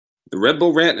The Red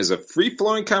Bull Rant is a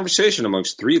free-flowing conversation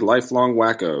amongst three lifelong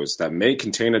wackos that may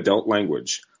contain adult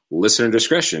language. Listener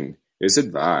discretion is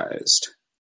advised.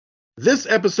 This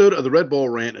episode of the Red Bull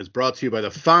Rant is brought to you by the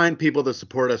fine people that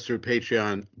support us through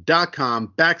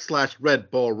patreon.com/Red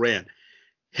Bull Rant.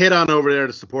 Head on over there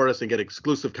to support us and get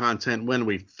exclusive content when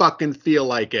we fucking feel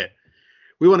like it.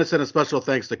 We want to send a special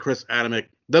thanks to Chris Adamick,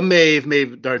 the Maeve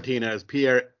Dartinez,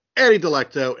 Pierre Eddie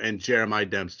Delecto, and Jeremiah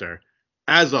Dempster.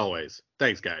 As always,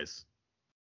 thanks, guys.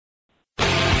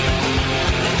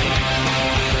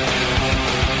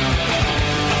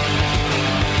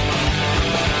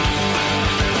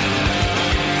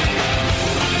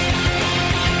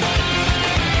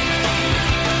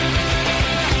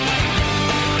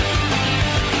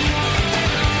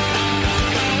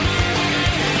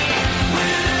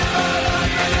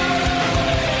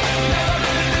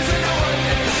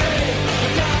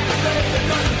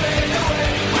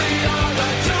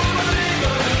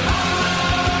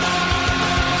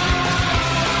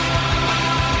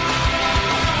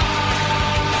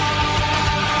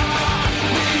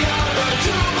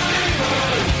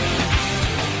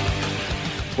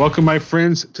 Welcome, my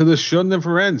friends, to the show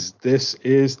never ends. This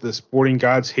is the Sporting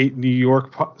Gods Hate New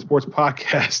York Sports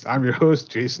Podcast. I'm your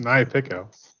host, Jason Iapicco.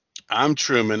 I'm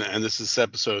Truman, and this is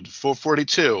episode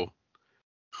 442.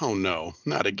 Oh, no,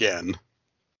 not again.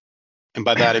 And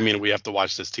by that, I mean we have to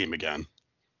watch this team again.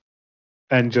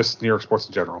 And just New York sports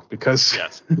in general, because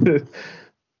Yes.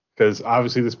 because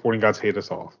obviously the Sporting Gods hate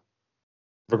us all,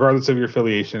 regardless of your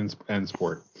affiliations and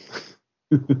sport.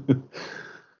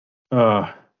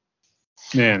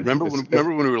 Man, remember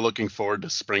when we were looking forward to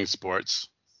spring sports?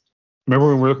 Remember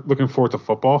when we were looking forward to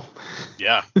football?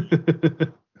 Yeah.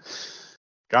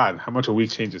 God, how much a week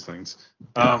changes things.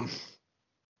 Yeah.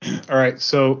 All right,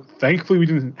 so thankfully we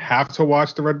didn't have to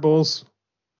watch the Red Bulls,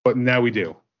 but now we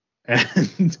do.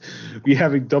 And we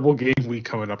have a double game week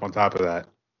coming up on top of that.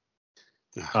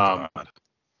 Oh, God.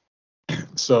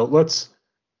 So let's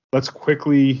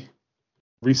quickly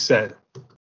reset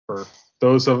for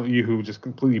those of you who just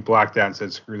completely blacked out and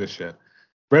said, screw this shit.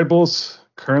 Red Bulls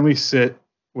currently sit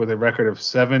with a record of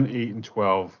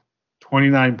 7-8-12,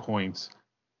 29 points.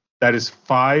 That is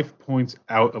 5 points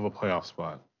out of a playoff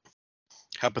spot.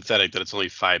 How pathetic that it's only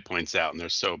 5 points out and they're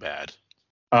so bad.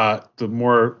 The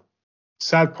more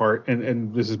sad part,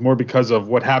 and this is more because of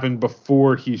what happened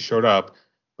before he showed up,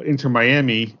 but Inter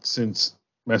Miami, since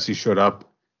Messi showed up,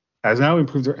 has now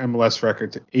improved their MLS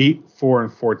record to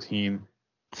 8-4-14.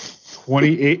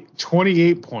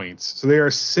 28 points. So they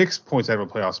are 6 points out of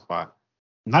a playoff spot.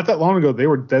 Not that long ago, they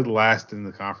were dead last in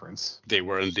the conference. They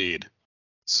were indeed.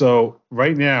 So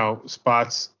right now,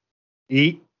 spots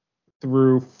 8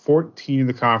 through 14 in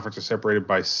the conference are separated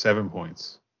by 7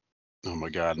 points. Oh, my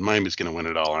God. Miami's going to win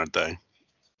it all, aren't they?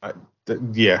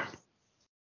 Yeah.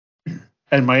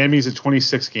 And Miami's at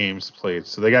 26 games played.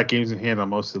 So they got games in hand on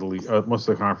most of the league, most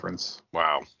of the conference.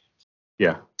 Wow.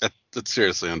 Yeah. That's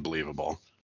seriously unbelievable.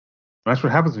 That's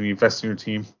what happens when you invest in your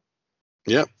team.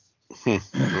 Yep. Well,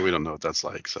 we don't know what that's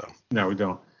like, so. No, we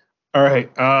don't. All right.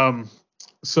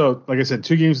 So, like I said,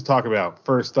 2 games to talk about.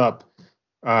 First up,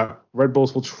 Red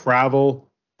Bulls will travel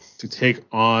to take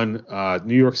on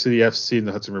New York City FC in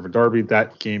the Hudson River Derby.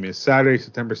 That game is Saturday,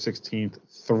 September 16th,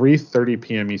 3:30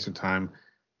 p.m. Eastern Time.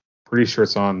 Pretty sure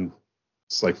it's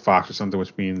like Fox or something,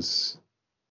 which means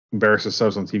embarrass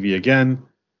ourselves on TV again.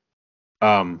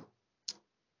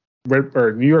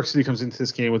 New York City comes into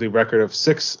this game with a record of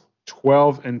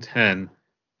 6-12-10,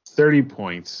 30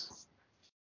 points.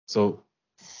 So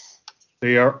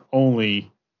they are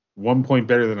only 1 point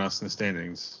better than us in the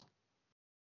standings,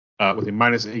 with a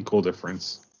 -8 goal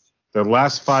difference. Their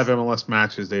last 5 MLS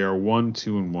matches, they are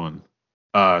 1-2-1.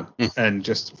 And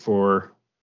just for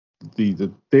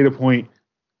the data point,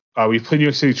 we've played New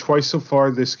York City twice so far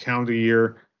this calendar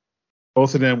year.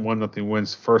 Both of them 1-0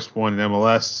 wins. First one in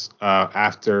MLS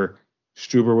after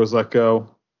Struber was let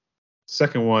go.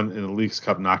 Second one in the Leagues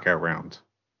Cup knockout round.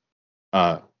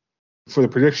 For the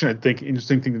prediction, I think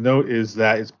interesting thing to note is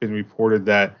that it's been reported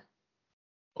that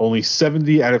only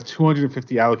 70 out of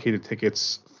 250 allocated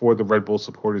tickets for the Red Bull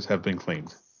supporters have been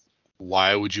claimed.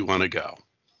 Why would you want to go?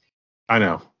 I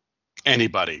know.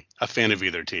 Anybody, a fan of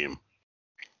either team.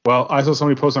 Well, I saw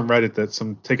somebody post on Reddit that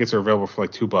some tickets are available for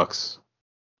like $2.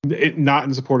 Not in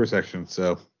the supporter section,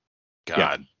 so.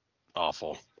 God,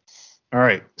 awful. All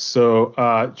right, so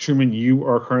Truman, you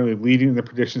are currently leading the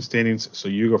prediction standings, so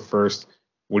you go first.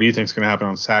 What do you think is going to happen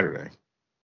on Saturday?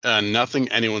 Nothing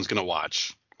anyone's going to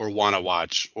watch or want to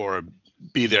watch or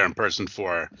be there in person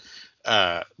for.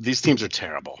 These teams are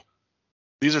terrible.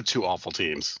 These are 2 awful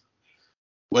teams.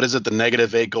 What is it? The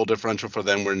 -8 goal differential for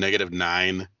them. We're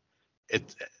 -9.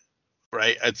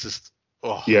 right? It's just,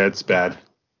 oh, Yeah, it's bad.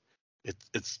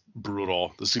 it's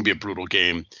brutal. This is going to be a brutal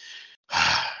game.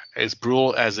 As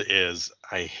brutal as it is,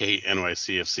 I hate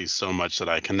NYCFC so much that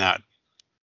I cannot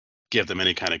give them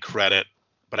any kind of credit,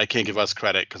 but I can't give us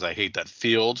credit because I hate that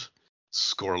field.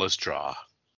 Scoreless draw.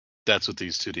 That's what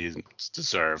these two teams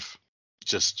deserve.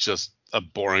 Just a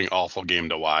boring, awful game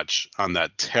to watch on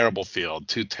that terrible field.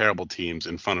 Two terrible teams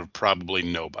in front of probably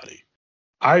nobody.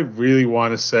 I really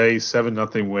want to say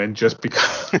 7-0 win just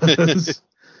because.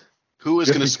 Who is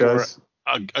just going to score because-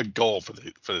 a goal for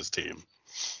this team?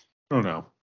 I don't know.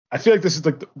 I feel like this is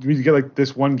like we get like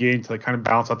this one game to like kind of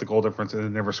balance out the goal difference and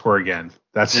then never score again.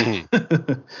 That's.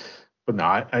 But no,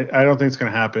 I don't think it's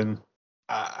going to happen.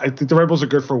 I think the Red Bulls are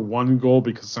good for one goal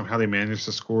because somehow they manage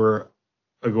to score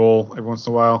a goal every once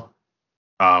in a while.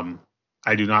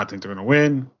 I do not think they're going to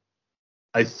win.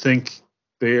 I think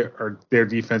their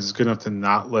defense is good enough to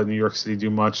not let New York City do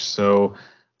much. So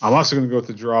I'm also going to go with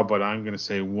the draw, but I'm going to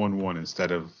say 1-1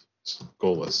 instead of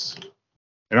goalless.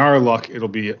 In our luck, it'll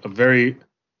be a very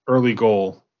early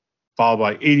goal followed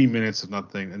by 80 minutes of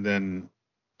nothing, and then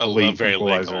a very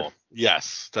late goal.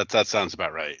 Yes, that sounds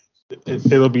about right.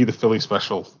 It'll be the Philly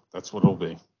special. That's what it'll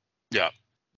be. Yeah.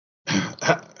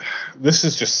 This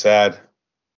is just sad.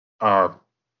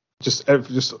 Just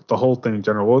the whole thing in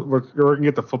general. We're going to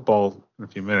get the football in a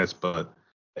few minutes, but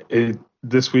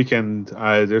this weekend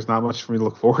there's not much for me to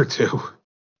look forward to.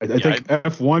 I think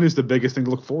F1 is the biggest thing to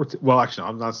look forward to. Well,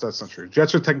 actually, that's not true.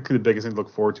 Jets are technically the biggest thing to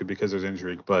look forward to because there's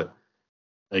injury, but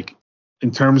like in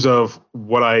terms of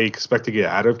what I expect to get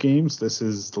out of games, this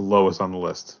is the lowest on the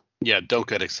list. Yeah, don't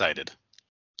get excited.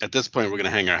 At this point, we're going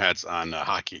to hang our hats on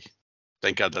hockey.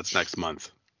 Thank God that's next month.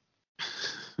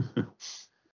 All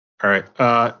right.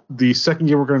 The second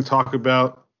game we're going to talk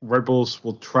about, Red Bulls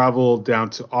will travel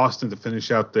down to Austin to finish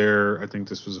out their, I think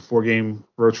this was a 4-game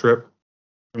road trip.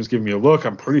 Everyone's giving me a look.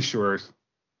 I'm pretty sure.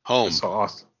 Home. I saw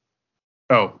Austin.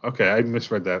 Oh, okay. I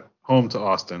misread that. Home to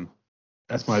Austin.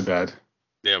 That's my bad.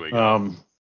 There we go.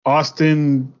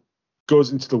 Austin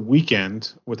goes into the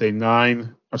weekend with the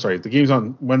game's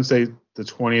on Wednesday the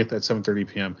 20th at 7:30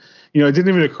 p.m. You know, it didn't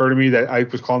even occur to me that I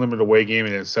was calling them an away game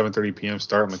and at 7:30 p.m.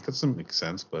 start. I'm like, that doesn't make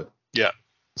sense, but yeah.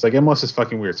 It's like MLS is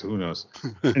fucking weird, so who knows?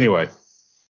 Anyway,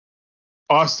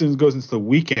 Austin goes into the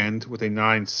weekend with a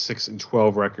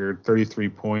 9-6-12 record, 33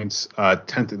 points,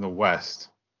 10th in the West,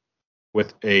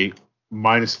 with a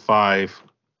 -5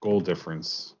 goal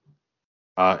difference.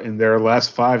 In their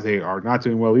last 5, they are not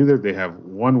doing well either. They have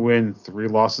 1 win, 3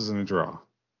 losses, and a draw.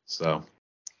 So,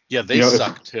 yeah, they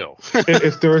suck too.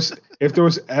 if there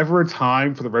was ever a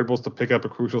time for the Red Bulls to pick up a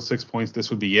crucial 6 points, this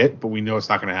would be it. But we know it's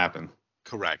not going to happen.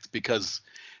 Correct, because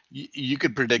you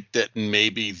could predict that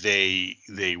maybe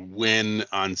they win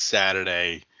on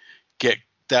Saturday, get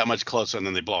that much closer, and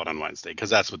then they blow it on Wednesday, because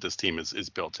that's what this team is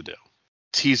built to do.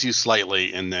 Tease you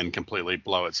slightly and then completely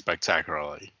blow it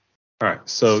spectacularly. All right.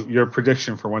 So your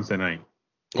prediction for Wednesday night.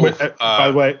 Oof,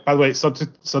 by the way,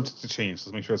 subject to change.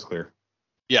 Let's make sure it's clear.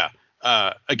 Yeah.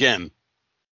 Again,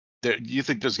 you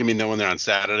think there's gonna be no one there on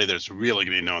Saturday? There's really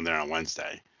gonna be no one there on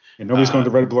Wednesday. And nobody's going to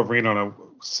Red Bull Arena on a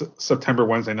September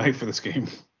Wednesday night for this game.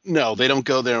 No, they don't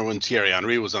go there when Thierry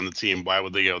Henry was on the team. Why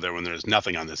would they go there when there's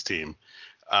nothing on this team?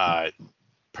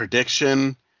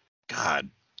 Prediction, God,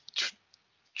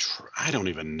 I don't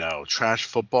even know. Trash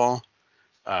football.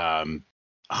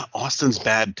 Austin's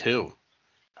bad too.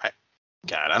 I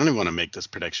don't even want to make this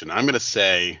prediction. I'm gonna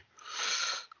say,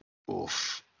 I'm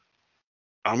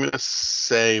gonna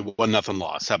say 1-0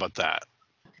 loss. How about that?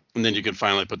 And then you can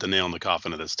finally put the nail in the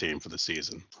coffin of this team for the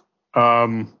season.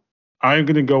 I'm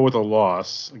going to go with a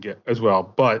loss again as well,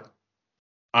 but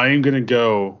I am going to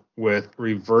go with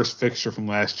reverse fixture from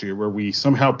last year where we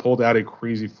somehow pulled out a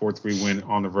crazy 4-3 win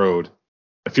on the road.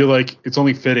 I feel like it's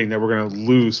only fitting that we're going to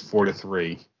lose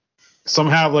 4-3.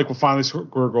 Somehow, like, we'll finally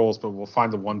score goals, but we'll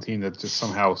find the one team that just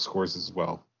somehow scores as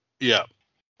well. Yeah.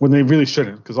 When they really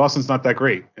shouldn't, because Austin's not that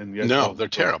great. And no, they're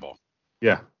terrible.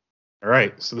 Yeah. All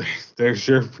right, so there's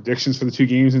your predictions for the 2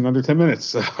 games in under 10 minutes.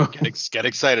 So. Get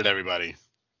excited, everybody.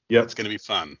 Yep. It's going to be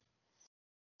fun.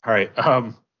 All right.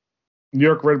 New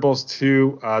York Red Bulls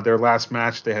 2, their last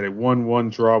match, they had a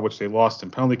 1-1 draw, which they lost in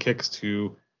penalty kicks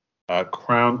to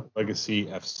Crown Legacy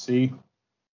FC.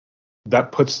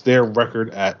 That puts their record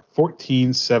at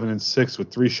 14-7-6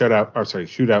 with 3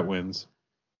 shootout wins.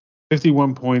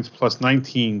 51 points plus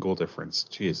 19 goal difference.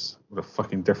 Jeez, what a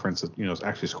fucking difference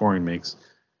actually scoring makes.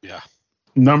 Yeah.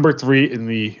 Number 3 in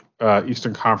the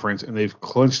Eastern Conference, and they've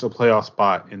clinched a playoff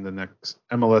spot in the next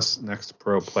MLS Next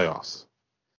Pro playoffs.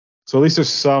 So at least there's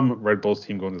some Red Bulls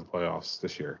team going to the playoffs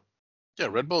this year. Yeah,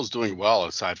 Red Bull's doing well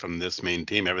aside from this main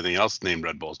team. Everything else named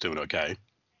Red Bull's doing okay.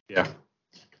 Yeah.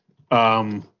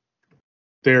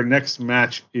 Their next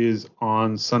match is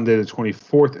on Sunday the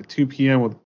 24th at 2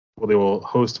 p.m. They will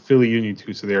host Philly Union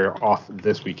 2, so they're off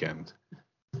this weekend.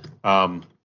 Gotham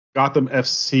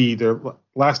FC, their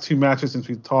last two matches since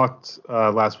we talked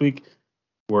last week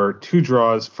were 2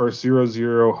 draws. First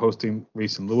 0-0 hosting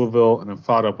Racing Louisville, and then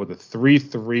followed up with a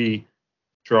 3-3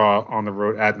 draw on the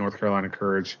road at North Carolina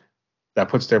Courage. That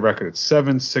puts their record at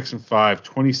 7-6-5,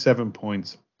 27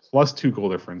 points, plus 2 goal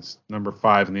difference, number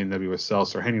 5 in the NWSL,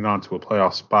 so hanging on to a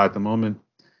playoff spot at the moment.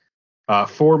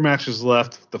 4 matches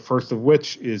left, the first of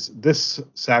which is this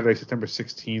Saturday, September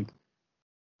 16th,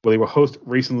 where they will host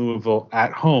Racing Louisville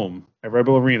at home at Red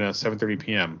Bull Arena, 7:30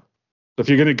 p.m. So if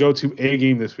you're going to go to a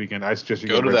game this weekend, I suggest you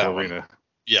go to Red Bull Arena.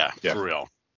 Yeah, for real.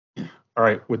 All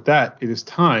right, with that, it is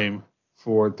time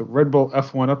for the Red Bull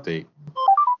F1 update.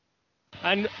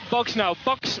 And box now,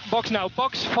 box for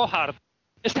hard.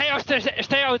 Stay out.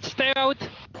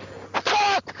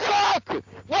 Fuck!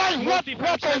 What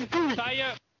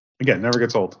Tire. Again, never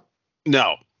gets old.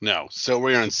 No. So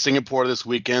we are in Singapore this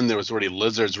weekend. There was already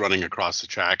lizards running across the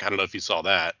track. I don't know if you saw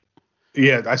that.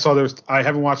 Yeah, I saw I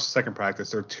haven't watched the second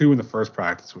practice. There are 2 in the first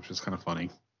practice, which is kind of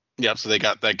funny. Yep, so they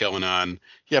got that going on.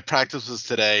 Yeah, practice was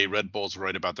today. Red Bull's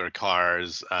right about their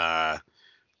cars.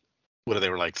 What are they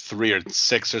were like 3 or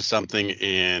 6 or something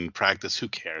in practice? Who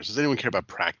cares? Does anyone care about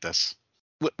practice?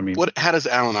 How does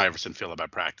Allen Iverson feel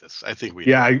about practice? I think we.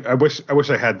 Yeah, I wish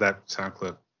I had that sound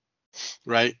clip.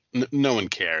 Right? No one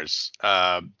cares.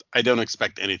 I don't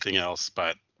expect anything else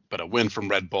but a win from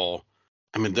Red Bull.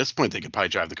 I mean, at this point, they could probably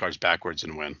drive the cars backwards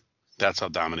and win. That's how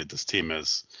dominant this team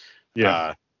is.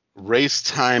 Yeah. Race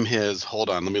time hold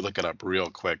on, let me look it up real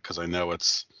quick because I know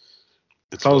it's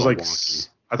I thought it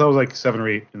was like 7 or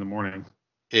 8 in the morning.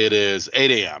 It is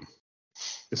 8 a.m.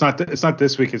 It's not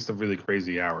this week. It's the really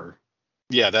crazy hour.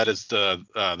 Yeah, that is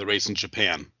the race in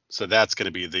Japan. So that's going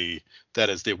to be the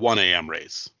 1 a.m.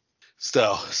 race.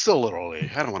 Still a little early.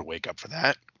 I don't want to wake up for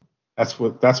that. That's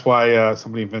why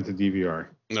somebody invented DVR.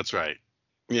 That's right.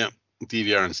 Yeah,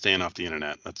 DVR and staying off the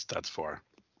internet. That's for.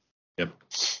 Yep.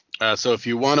 So if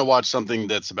you want to watch something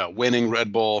that's about winning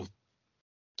Red Bull,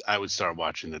 I would start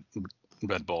watching the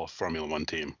Red Bull Formula One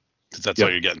team because that's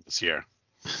all you're getting this year.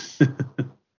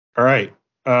 All right.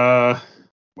 Wow.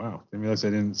 Didn't realize I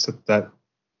didn't set that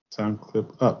sound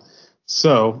clip up.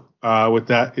 So with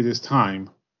that, it is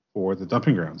time for the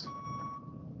dumping grounds.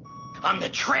 I'm the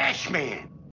trash man.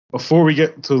 Before we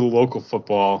get to the local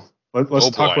football,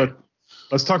 let's talk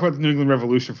about the New England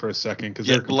Revolution for a second because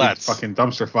they're a complete fucking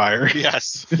dumpster fire.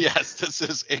 Yes, this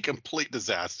is a complete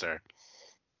disaster.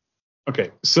 Okay,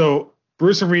 so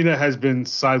Bruce Arena has been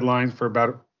sidelined for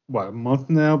about a month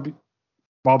now,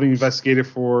 while being investigated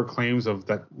for claims of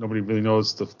that nobody really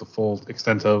knows the full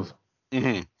extent of.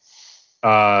 Mm-hmm.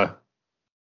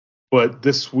 But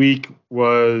this week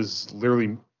was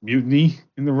literally mutiny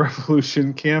in the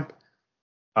Revolution camp.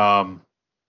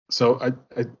 So I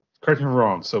correct me if I'm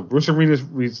wrong. So Bruce Arena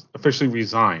officially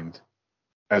resigned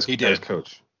as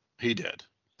coach. He did.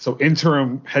 So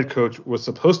interim head coach was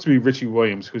supposed to be Richie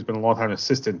Williams, who's been a long-time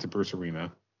assistant to Bruce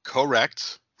Arena.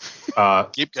 Correct.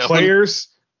 Keep going.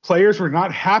 Players were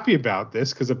not happy about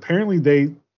this because apparently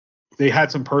they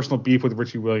had some personal beef with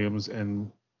Richie Williams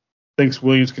and thinks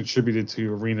Williams contributed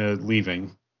to Arena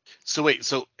leaving. So wait,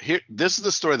 this is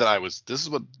the story this is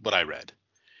what I read.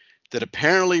 That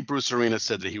apparently Bruce Arena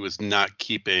said that he was not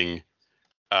keeping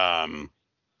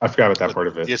I forgot about that part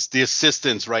of it. The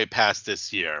assistants right past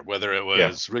this year, whether it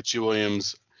was Richie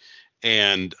Williams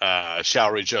and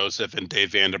Showery Joseph and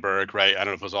Dave Vandenberg, right? I don't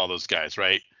know if it was all those guys,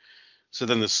 right? So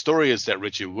then the story is that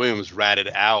Richie Williams ratted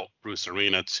out Bruce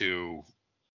Arena to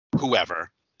whoever.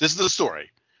 This is the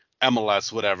story.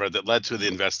 MLS, whatever, that led to the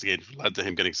investigation, led to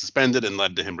him getting suspended and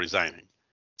led to him resigning.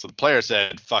 So the player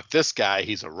said, fuck this guy,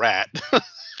 he's a rat.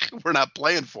 We're not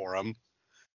playing for him.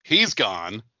 He's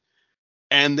gone.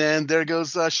 And then there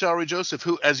goes Showery Joseph,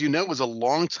 who, as you know, was a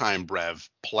longtime Brev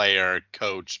player,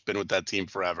 coach, been with that team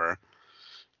forever.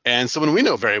 And someone we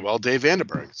know very well, Dave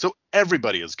Vandenberg. So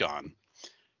everybody is gone.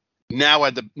 Now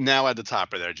at the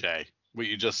top of there, Jay, what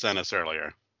you just sent us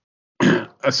earlier.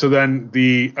 So then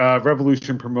the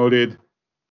Revolution promoted.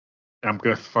 I'm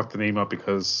gonna fuck the name up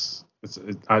because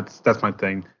that's my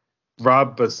thing.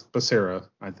 Rob Becerra,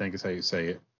 I think is how you say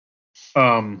it.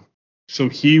 So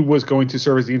he was going to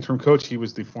serve as the interim coach. He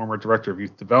was the former director of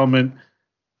youth development.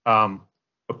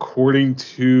 According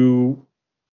to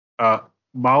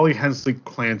Molly Hensley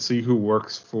Clancy, who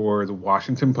works for the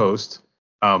Washington Post,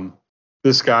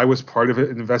 this guy was part of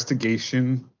an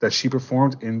investigation that she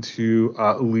performed into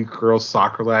elite girls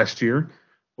soccer last year,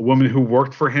 A woman who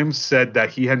worked for him said that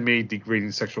he had made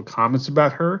degrading sexual comments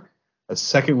about her. A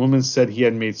second woman said he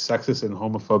had made sexist and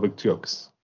homophobic jokes.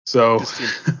 So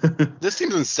This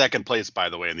team's in second place, by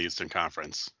the way, in the Eastern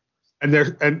Conference. and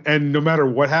they're and no matter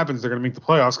what happens, they're going to make the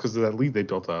playoffs because of that lead they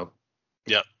built up.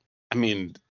 Yep. I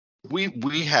mean,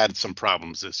 we had some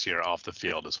problems this year off the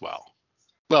field as well.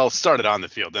 Well, started on the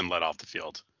field, then led off the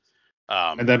field.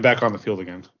 And then back on the field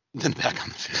again. Then back on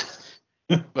the field.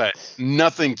 But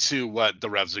nothing to what the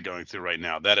Revs are going through right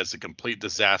now. That is a complete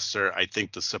disaster. I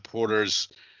think the supporters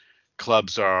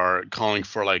clubs are calling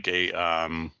for like a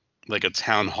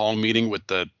town hall meeting with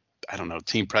the, I don't know,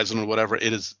 team president or whatever.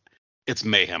 It's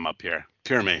mayhem up here,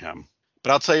 pure mayhem.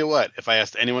 But I'll tell you what, if I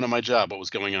asked anyone at my job what was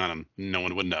going on, no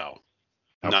one would know.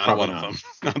 Not one of them.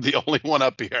 I'm the only one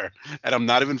up here, and I'm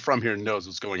not even from here, knows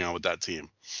what's going on with that team.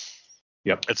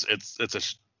 Yep. It's a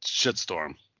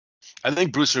shitstorm. I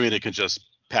think Bruce Arena can just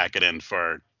pack it in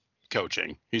for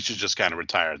coaching. He should just kind of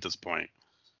retire at this point.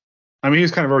 I mean,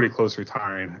 he's kind of already close to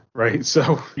retiring, right?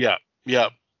 So yeah.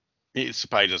 He should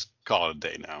probably just call it a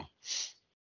day now.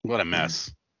 What a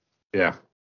mess. Yeah.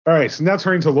 All right, so now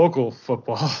turning to local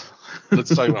football.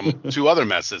 Let's talk about two other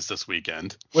messes this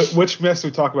weekend. Which mess do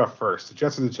we talk about first, the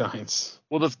Jets or the Giants?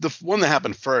 Well, the one that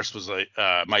happened first was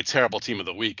my terrible team of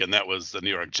the week, and that was the New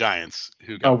York Giants,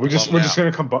 who got we're just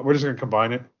gonna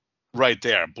combine it. Right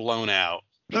there, blown out.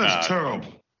 That's terrible.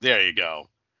 There you go,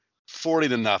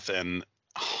 40-0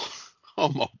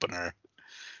 home opener.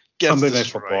 Gets Sunday Night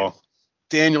destroyed. Football.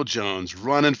 Daniel Jones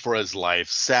running for his life,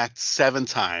 sacked 7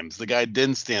 times. The guy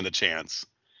didn't stand a chance.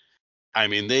 I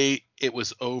mean, it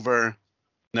was over.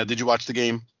 Now, did you watch the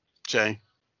game, Jay?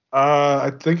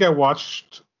 I think I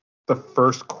watched the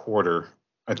first quarter.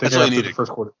 That's all you needed. The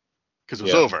first quarter. Because it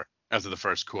was over after the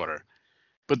first quarter.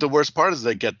 But the worst part is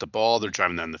they get the ball, they're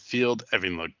driving down the field,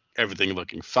 everything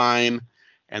looking fine,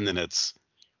 and then it's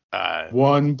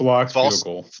one blocked field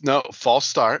goal. No, false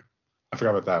start. I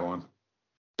forgot about that one.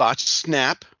 Botched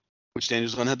snap, which Daniel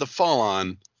Jones had to fall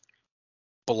on.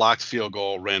 Blocked field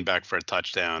goal, ran back for a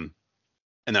touchdown.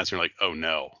 And that's when you're like, oh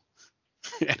no.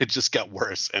 And it just got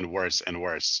worse and worse and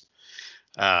worse.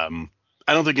 I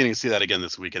don't think you're going to see that again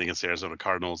this weekend against the Arizona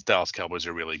Cardinals. Dallas Cowboys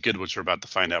are really good, which we're about to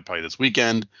find out probably this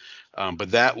weekend.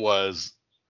 But that was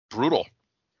brutal.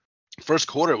 First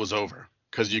quarter, it was over.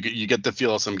 Because you get the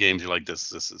feel of some games, you're like,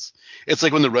 this is. It's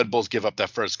like when the Red Bulls give up that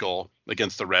first goal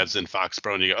against the Revs in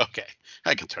Foxborough, and you go, okay,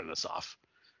 I can turn this off.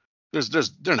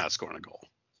 They're not scoring a goal.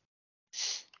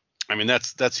 I mean,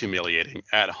 that's humiliating.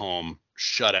 At home,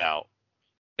 shutout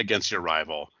against your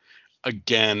rival.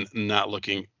 Again, not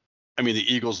looking. I mean,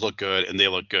 the Eagles look good, and they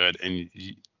look good, and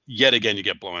yet again, you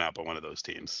get blown out by one of those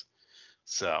teams.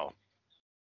 So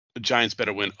the Giants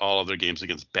better win all of their games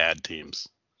against bad teams,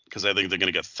 because I think they're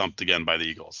going to get thumped again by the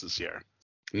Eagles this year.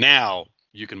 Now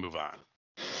you can move on.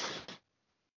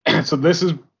 So this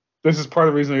is part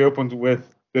of the reason I opened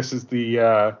with this is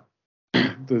the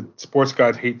Sports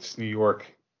God Hates New York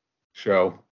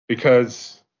show,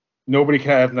 because nobody can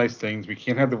have nice things. We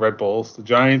can't have the Red Bulls. The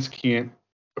Giants can't.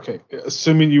 Okay,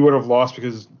 assuming you would have lost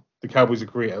because the Cowboys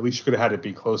agree, at least you could have had it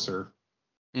be closer.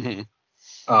 Mm-hmm.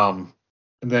 And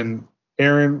then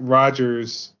Aaron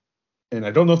Rodgers. And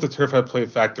I don't know if the turf had played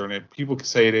a factor in it. People could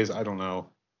say it is. I don't know.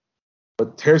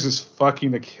 But tears his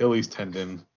fucking Achilles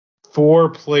tendon 4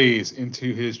 plays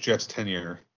into his Jets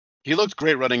tenure. He looked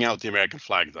great running out with the American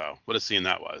flag, though. What a scene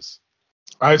that was.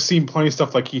 I've seen plenty of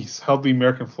stuff like he's held the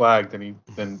American flag he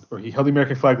held the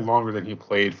American flag longer than he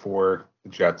played for the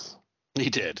Jets. He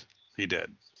did.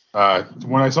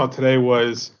 One I saw today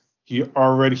was he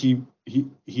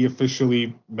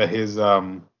officially met his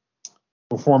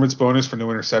performance bonus for no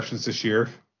interceptions this year.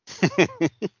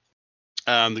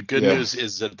 The good news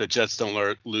is that the Jets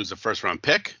don't lose a first-round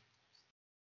pick.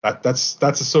 That's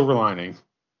a silver lining.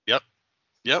 Yep.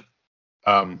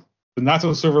 The not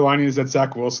so silver lining is that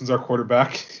Zach Wilson's our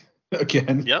quarterback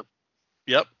again. Yep.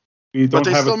 But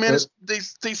they still managed.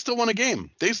 They still won a game.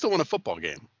 They still won a football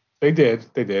game. They did.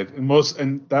 And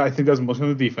that, I think that was mostly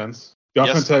on the defense. The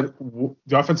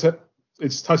offense had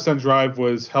its touchdown drive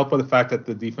was helped by the fact that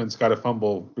the defense got a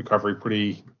fumble recovery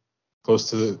pretty close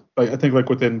to I think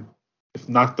within, if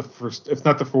not the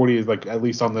 40, like at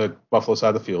least on the Buffalo side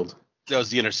of the field. That was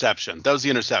the interception.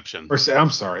 Or I'm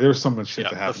sorry, there was so much shit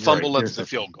that happened. The fumble led to the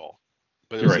field goal,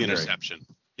 but there was the interception.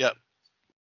 Right.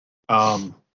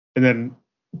 Yep. And then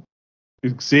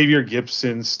Xavier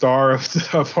Gibson, star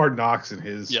of Hard Knocks, and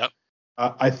his. Yep.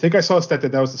 I think I saw a stat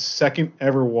that was the second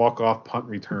ever walk-off punt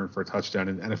return for a touchdown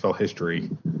in NFL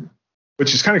history,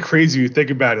 which is kind of crazy if you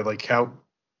think about it. Like how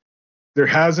there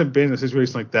hasn't been a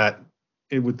situation like that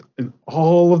in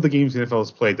all of the games the NFL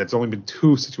has played, that's only been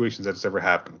 2 situations that's ever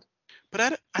happened.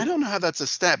 But I don't know how that's a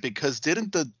stat, because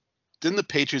didn't the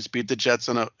Patriots beat the Jets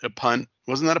on a punt?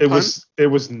 Wasn't that a punt? It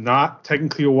was not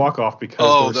technically a walk-off because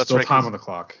there was that's still right, time on the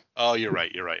clock. Oh, you're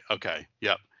right. Okay.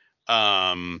 Yep.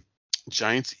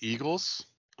 Giants, Eagles.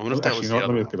 I wonder if that Actually, was you know the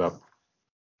what? other Let me one. look it up.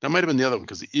 That might have been the other one,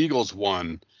 because the Eagles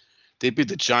won. They beat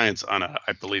the Giants on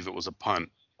I believe it was a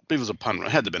punt. I believe it was a punt. It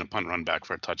had to have been a punt run back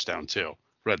for a touchdown too,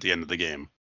 right at the end of the game.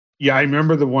 Yeah, I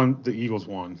remember the one the Eagles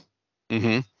won.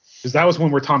 Mm-hmm. Because that was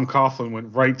one where Tom Coughlin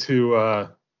went right to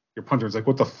your punter. It's like,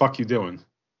 what the fuck you doing?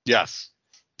 Yes,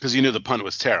 because you knew the punt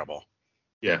was terrible.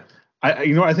 Yeah,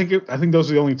 I think those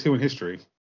are the only 2 in history.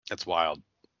 That's wild.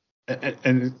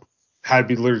 And it had to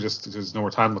be literally just there's no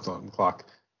more time left on the clock.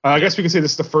 I guess we can say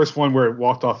this is the first one where it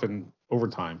walked off in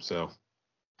overtime. So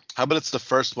how about it's the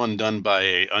first one done by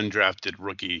a undrafted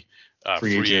rookie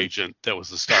free agent that was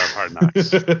the star of Hard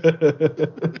Knocks.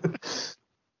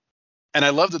 And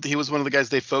I love that he was one of the guys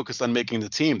they focused on making the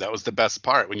team. That was the best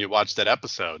part when you watch that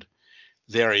episode.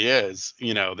 There he is.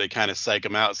 They kind of psych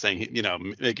him out, saying,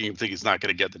 making him think he's not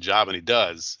going to get the job, and he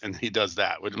does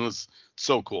that, which was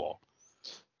so cool.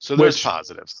 So there's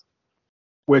positives.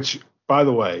 Which, by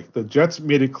the way, the Jets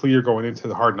made it clear going into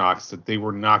the Hard Knocks that they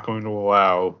were not going to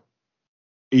allow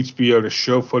HBO to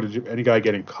show footage of any guy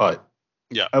getting cut.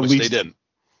 Yeah, at which least they didn't.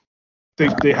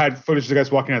 They had footage of the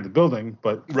guys walking out of the building,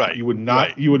 but you would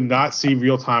not see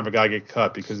real time a guy get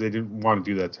cut because they didn't want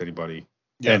to do that to anybody.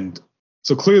 Yeah. And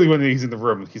so clearly when he's in the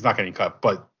room, he's not getting cut,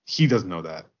 but he doesn't know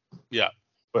that. Yeah.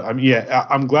 But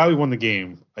I'm glad we won the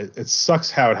game. It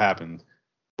sucks how it happened.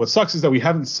 What sucks is that we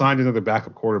haven't signed another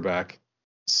backup quarterback.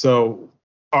 So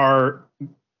our,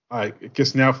 I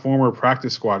guess now former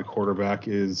practice squad quarterback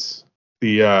is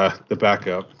the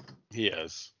backup. He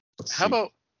is. How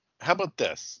about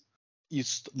this?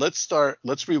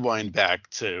 Let's rewind back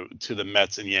to the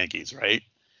Mets and Yankees, right?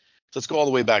 Let's go all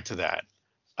the way back to that.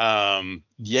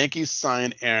 Yankees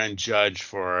sign Aaron Judge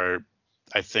for,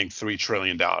 I think, $3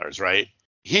 trillion, right?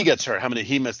 He gets hurt.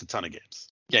 He missed a ton of games.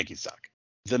 Yankees suck.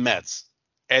 The Mets,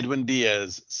 Edwin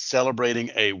Diaz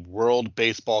celebrating a World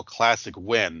Baseball Classic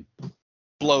win,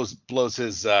 blows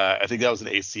his, I think that was an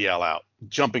ACL out,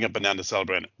 jumping up and down to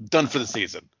celebrate. Done for the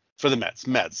season for the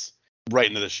Mets, right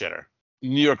into the shitter.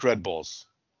 New York Red Bulls,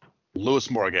 Lewis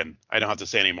Morgan. I don't have to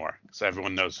say anymore, so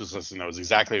everyone who's listening knows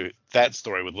exactly that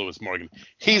story with Lewis Morgan.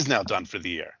 He's now done for the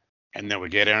year. And then we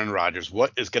get Aaron Rodgers.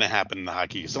 What is going to happen in the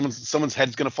hockey? Someone's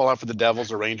head's going to fall out for the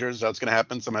Devils or Rangers. That's going to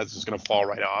happen. Someone's head's just going to fall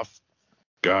right off.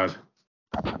 God.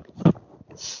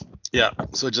 Yeah.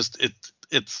 So it's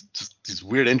just these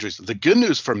weird injuries. The good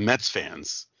news for Mets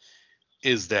fans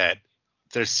is that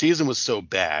their season was so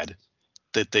bad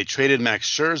that they traded Max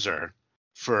Scherzer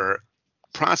for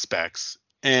prospects,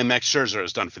 and Max Scherzer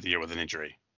is done for the year with an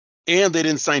injury. And they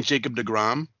didn't sign Jacob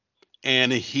deGrom,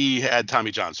 and he had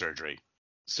Tommy John surgery.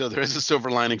 So there is a silver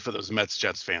lining for those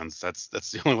Jets fans. That's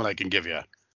the only one I can give you.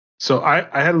 So I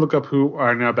had to look up who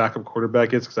our now backup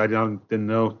quarterback is because I didn't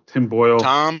know. Tim Boyle.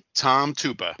 Tom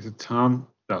Tupa. Is it Tom?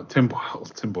 No, Tim Boyle.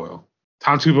 Tim Boyle.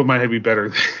 Tom Tupa might be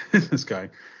better than this guy.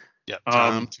 Yeah,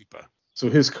 Tom Tupa. So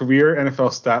his career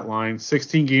NFL stat line: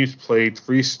 16 games played,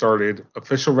 3 started,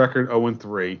 official record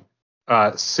 0-3,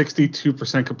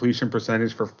 62% completion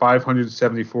percentage for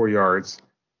 574 yards,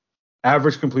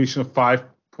 average completion of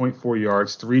 5.4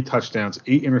 yards, 3 touchdowns,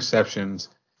 8 interceptions,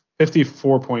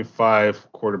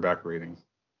 54.5 quarterback rating.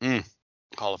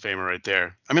 Hall of Famer right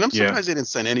there. I mean, I'm surprised they didn't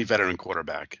sign any veteran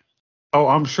quarterback. Oh,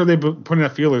 I'm sure they've been putting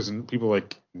out feelers and people are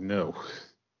like, no.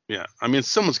 Yeah, I mean,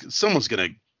 someone's gonna.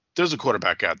 There's a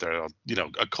quarterback out there,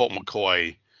 a Colt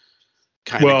McCoy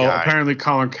kind of guy. Well, apparently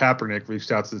Colin Kaepernick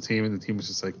reached out to the team, and the team was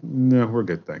just like, no, we're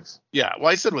good, thanks. Yeah, well,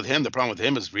 I said with him, the problem with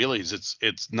him is really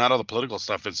it's not all the political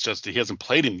stuff. It's just he hasn't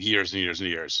played in years and years and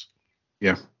years.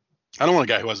 Yeah. I don't want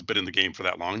a guy who hasn't been in the game for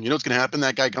that long. You know what's going to happen?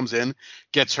 That guy comes in,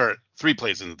 gets hurt 3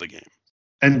 plays into the game.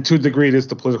 And to a degree, it is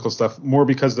the political stuff, more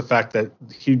because of the fact that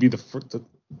he'd be the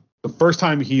first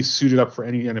time he's suited up for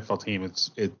any NFL team.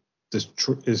 It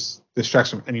distracts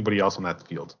from anybody else on that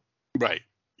field. Right.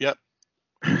 Yep.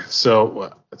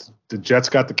 So the Jets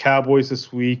got the Cowboys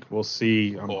this week. We'll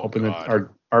see. I'm hoping that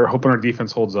our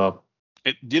defense holds up.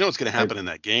 Do you know what's going to happen in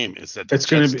that game is that it's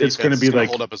going to be like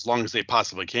hold up as long as they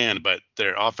possibly can, but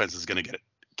their offense is going to get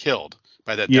killed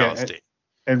by that Dallas team.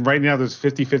 And right now there's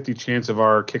 50-50 chance of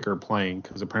our kicker playing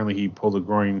because apparently he pulled a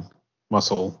groin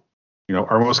muscle.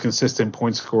 Our most consistent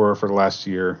point scorer for the last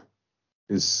year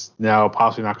is now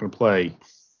possibly not going to play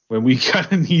when we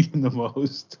kind of need him the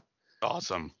most.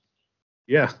 Awesome.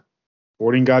 Yeah.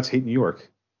 Sporting gods hate New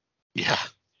York. Yeah,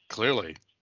 clearly.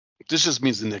 This just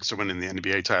means the Knicks are winning the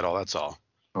NBA title. That's all.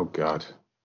 Oh God.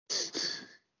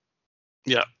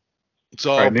 Yeah. It's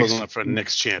all right, building up for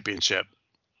Knicks championship.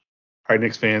 All right,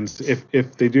 Knicks fans,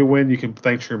 if they do win, you can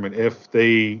thank Truman. If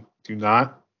they do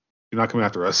not, you're not coming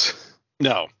after us.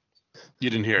 No, you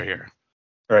didn't hear it here.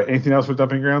 All right, anything else for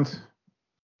Dumping Ground?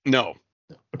 No.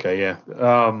 Okay, yeah.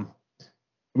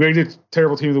 We already did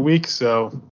Terrible Team of the Week,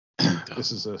 so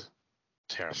this is a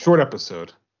Terrible. short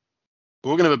episode. But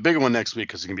we're going to have a bigger one next week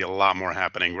because there's going to be a lot more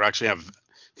happening. We're actually have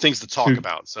things to talk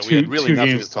about. So we had really two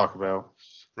nothing games to talk about.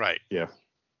 Right. Yeah.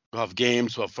 We'll have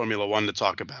games. We'll have Formula One to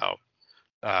talk about.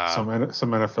 Some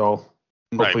NFL.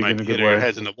 Right. Hopefully Might in be a good hitting our way.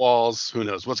 heads in the walls. Who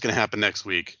knows what's going to happen next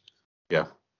week? Yeah.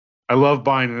 I love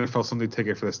buying an NFL Sunday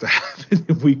ticket for this to happen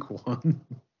in week 1.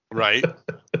 Right.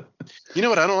 You know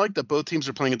what? I don't like that both teams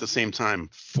are playing at the same time.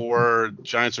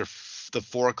 Giants are the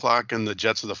 4 o'clock and the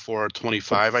Jets are the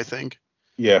 4:25, I think.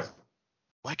 Yeah.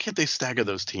 Why can't they stagger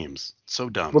those teams? So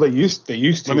dumb. Well, they used to.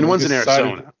 I mean, one's in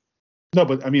Arizona. No,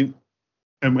 but I mean,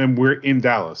 and we're in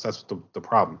Dallas. That's the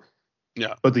problem.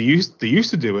 Yeah. But they used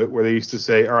to do it where they used to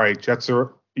say, all right, Jets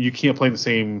you can't play in the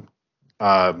same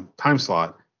time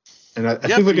slot. And I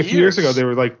think like a few years ago, they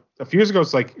were like,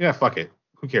 it's like, yeah, fuck it.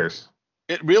 Who cares?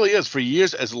 It really is. For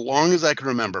years, as long as I can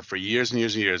remember, for years and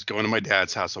years and years, going to my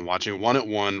dad's house and watching 1 at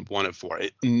 1, 1 at 4.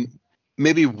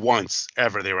 Maybe once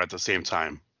ever they were at the same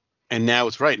time. And now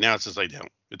it's right. Now it's just like,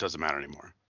 it doesn't matter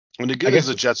anymore. And the good is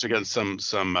the Jets are getting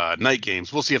some night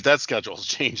games. We'll see if that schedule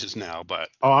changes now. But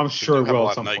I'm sure it will at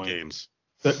at some night point. Games.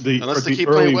 Unless they keep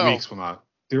early playing well. weeks will not.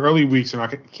 The early weeks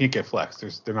can't get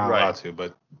flexed. They're not allowed to.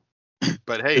 But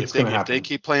hey, if they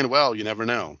keep playing well, you never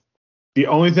know. The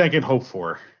only thing I can hope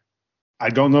for, I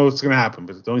don't know what's going to happen,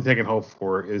 but the only thing I can hope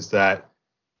for is that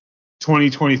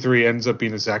 2023 ends up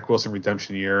being a Zach Wilson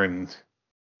redemption year, and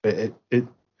it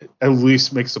at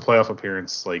least makes the playoff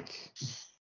appearance. Like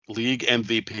league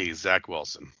MVP, Zach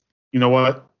Wilson. You know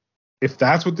what? If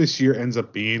that's what this year ends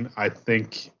up being, I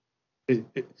think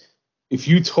if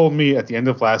you told me at the end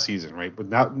of last season, right,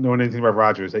 without knowing anything about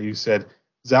Rodgers, that you said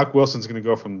Zach Wilson's going to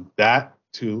go from that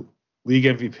to league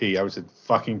MVP, I would say,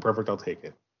 fucking perfect, I'll take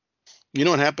it. You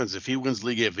know what happens if he wins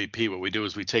league MVP? What we do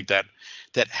is we take that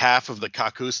half of the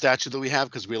Kaku statue that we have,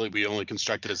 because really we only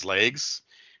constructed his legs,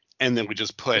 and then we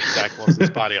just put Zach Wilson's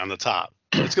body on the top.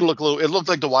 It's gonna look it looked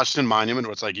like the Washington Monument,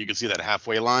 where it's like you can see that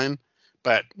halfway line,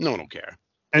 but no one will care,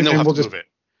 and they'll have to move it.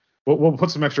 We'll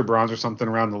put some extra bronze or something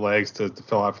around the legs to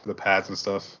fill out for the pads and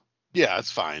stuff. Yeah,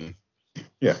 it's fine.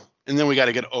 Yeah, and then we got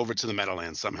to get over to the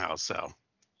Meadowlands somehow. So,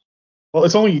 well,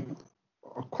 it's only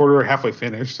a quarter halfway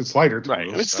finished. It's lighter, too, right?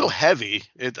 It's still heavy.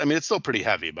 It's still pretty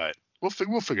heavy, but we'll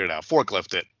figure it out.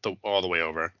 Forklift it all the way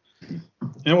over, and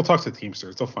we'll talk to the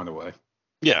Teamsters. They'll find a way.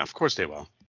 Yeah, of course they will.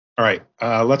 All right,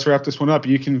 let's wrap this one up.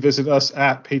 You can visit us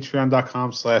at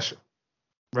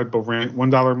patreon.com/Red Bull Rant.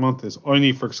 $1 a month is all you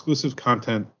need for exclusive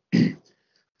content,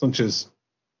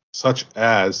 such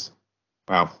as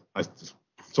wow, it's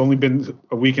only been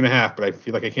a week and a half, but I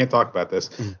feel like I can't talk about this.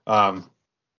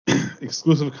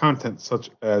 Exclusive content such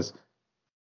as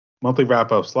monthly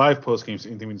wrap-ups, live post-games,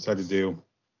 anything we decide to do.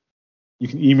 You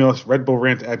can email us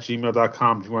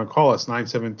redbullrant@gmail.com. If you want to call us,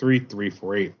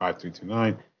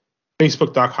 973-348-5329.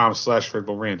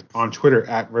 Facebook.com/RedBullRant. On Twitter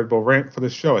 @RedBullRant for the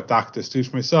show. At Dr.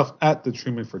 Stoosh, myself at The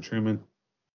Truman for Truman.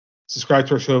 Subscribe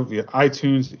to our show via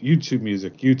iTunes, YouTube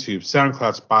Music, YouTube,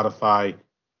 SoundCloud, Spotify,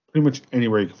 pretty much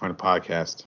anywhere you can find a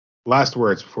podcast. Last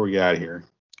words before we get out of here.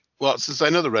 Well, since I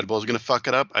know the Red Bull is going to fuck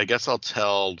it up, I guess I'll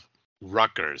tell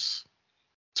Rutgers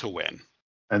to win.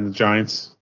 And the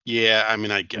Giants? Yeah, I mean,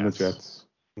 I guess. And the Jets?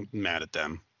 I'm mad at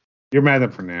them. You're mad at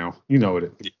them for now. You know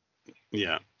it.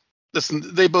 Yeah. Listen,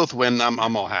 they both win.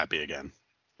 I'm all happy again.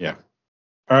 Yeah.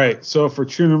 All right. So for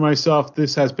Truman and myself,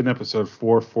 this has been episode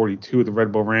 442 of the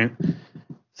Red Bull Rant.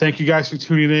 Thank you guys for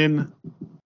tuning in.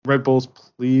 Red Bulls,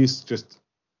 please just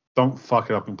don't fuck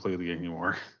it up completely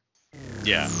anymore.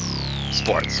 Yeah.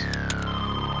 Sports.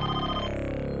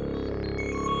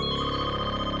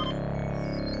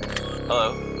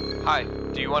 Hello. Hi.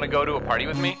 Do you want to go to a party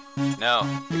with me? No.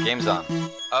 The game's on.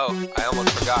 Oh, I almost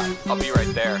forgot. I'll be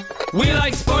right there. We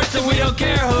like sports and we don't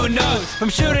care who knows. From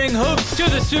shooting hoops to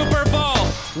the Super Bowl.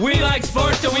 We like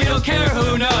sports and we don't care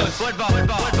who knows. Football,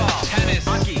 tennis,